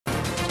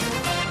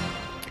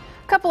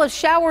Couple of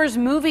showers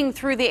moving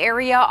through the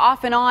area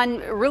off and on,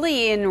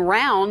 really in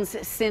rounds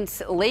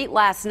since late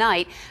last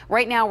night.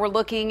 Right now we're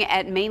looking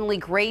at mainly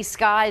gray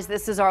skies.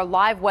 This is our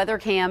live weather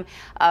cam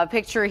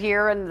picture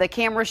here, and the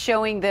camera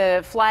showing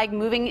the flag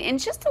moving in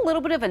just a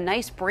little bit of a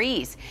nice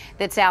breeze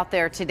that's out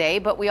there today.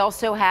 But we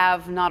also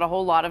have not a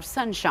whole lot of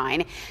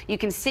sunshine. You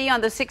can see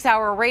on the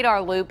 6-hour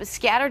radar loop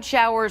scattered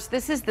showers.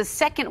 This is the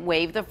second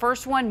wave. The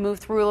first one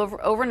moved through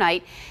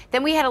overnight.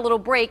 Then we had a little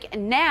break,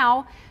 and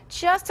now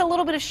just a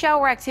little bit of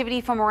shower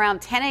activity from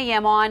around 10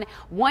 a.m. on.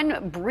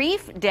 One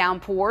brief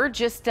downpour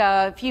just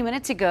a few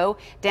minutes ago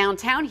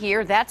downtown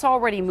here. That's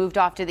already moved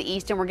off to the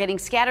east, and we're getting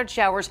scattered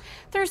showers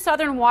through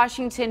southern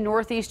Washington,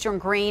 northeastern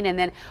Greene, and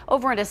then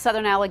over into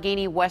southern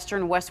Allegheny,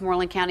 western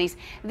Westmoreland counties.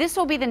 This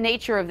will be the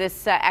nature of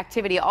this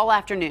activity all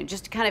afternoon.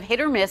 Just kind of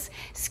hit or miss,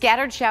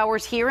 scattered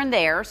showers here and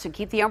there, so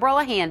keep the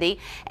umbrella handy.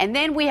 And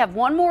then we have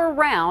one more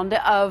round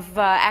of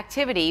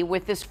activity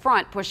with this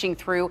front pushing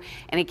through,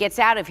 and it gets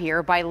out of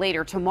here by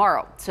later tomorrow.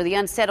 So the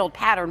unsettled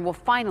pattern will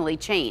finally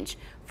change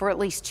for at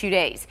least 2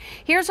 days.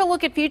 Here's a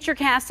look at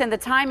Futurecast and the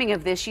timing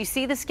of this. You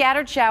see the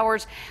scattered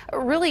showers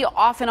really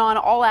off and on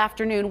all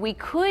afternoon. We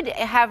could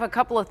have a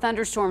couple of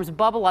thunderstorms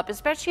bubble up,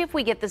 especially if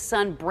we get the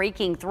sun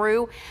breaking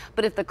through.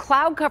 But if the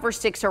cloud cover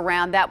sticks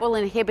around, that will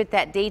inhibit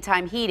that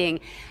daytime heating.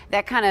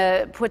 That kind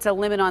of puts a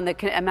limit on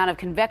the amount of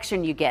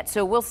convection you get.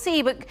 So we'll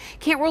see, but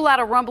can't rule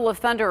out a rumble of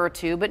thunder or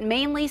two. But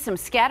mainly some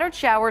scattered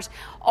showers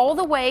all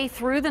the way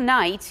through the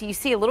night. You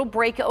see a little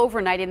break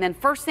overnight, and then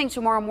first thing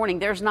tomorrow morning,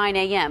 there's 9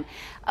 a.m.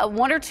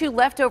 One or two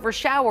leftover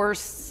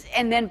showers,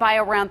 and then by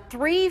around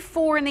 3,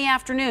 4 in the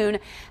afternoon,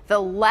 the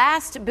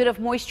last bit of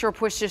moisture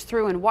pushes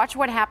through, and watch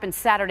what happens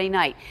Saturday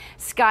night.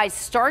 Skies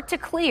start to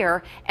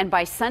clear, and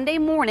by Sunday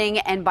morning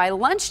and by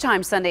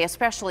lunchtime Sunday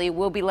especially,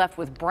 we'll be left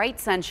with bright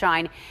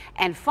sunshine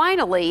and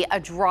finally a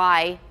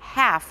dry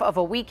half of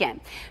a weekend.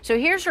 So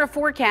here's your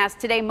forecast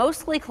today.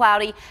 Mostly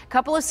cloudy,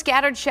 couple of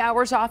scattered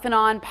showers off and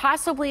on,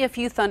 possibly a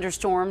few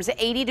thunderstorms.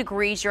 80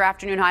 degrees your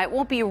afternoon high. It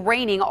won't be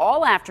raining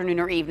all afternoon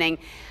or evening,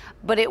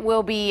 but it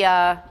will be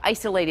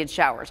isolated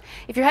showers.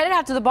 If you're headed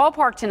out to the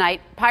ballpark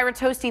tonight, Pirates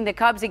hosting the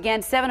Cubs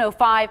again,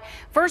 7:05.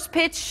 First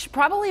pitch,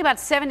 probably about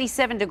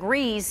 77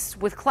 degrees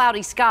with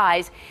cloudy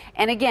skies.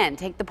 And again,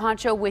 take the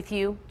poncho with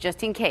you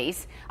just in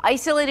case.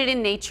 Isolated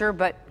in nature,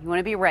 but you want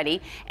to be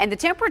ready. And the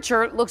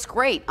temperature looks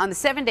great on the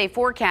 7-day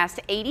forecast.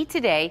 80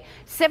 today,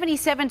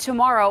 77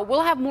 tomorrow.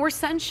 We'll have more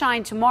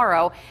sunshine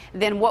tomorrow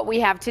than what we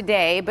have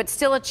today, but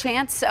still a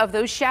chance of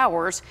those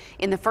showers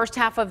in the first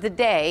half of the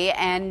day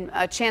and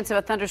a chance of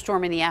a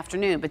thunderstorm in the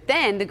afternoon. But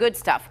then the good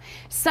stuff.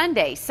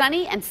 Sunday,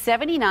 sunny and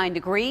 79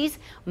 degrees.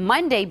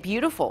 Monday,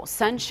 beautiful,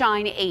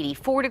 sunshine,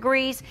 84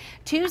 degrees.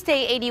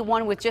 Tuesday,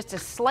 81 with just a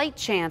slight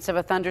chance of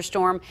a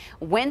thunderstorm.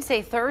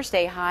 Wednesday,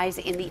 Thursday, highs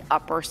in the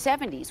upper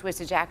 70s,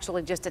 which is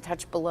actually just a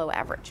touch below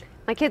average.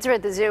 My kids are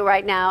at the zoo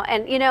right now,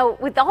 and you know,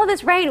 with all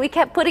this rain, we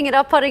kept putting it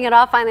up, putting it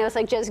off. Finally, I was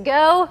like, just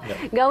go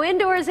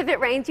indoors if it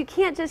rains. You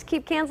can't just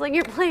keep canceling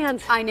your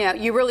plans. I know.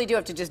 You really do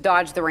have to just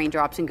dodge the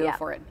raindrops and go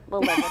for it.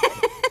 We'll live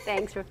with it.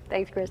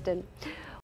 Thanks, Kristen.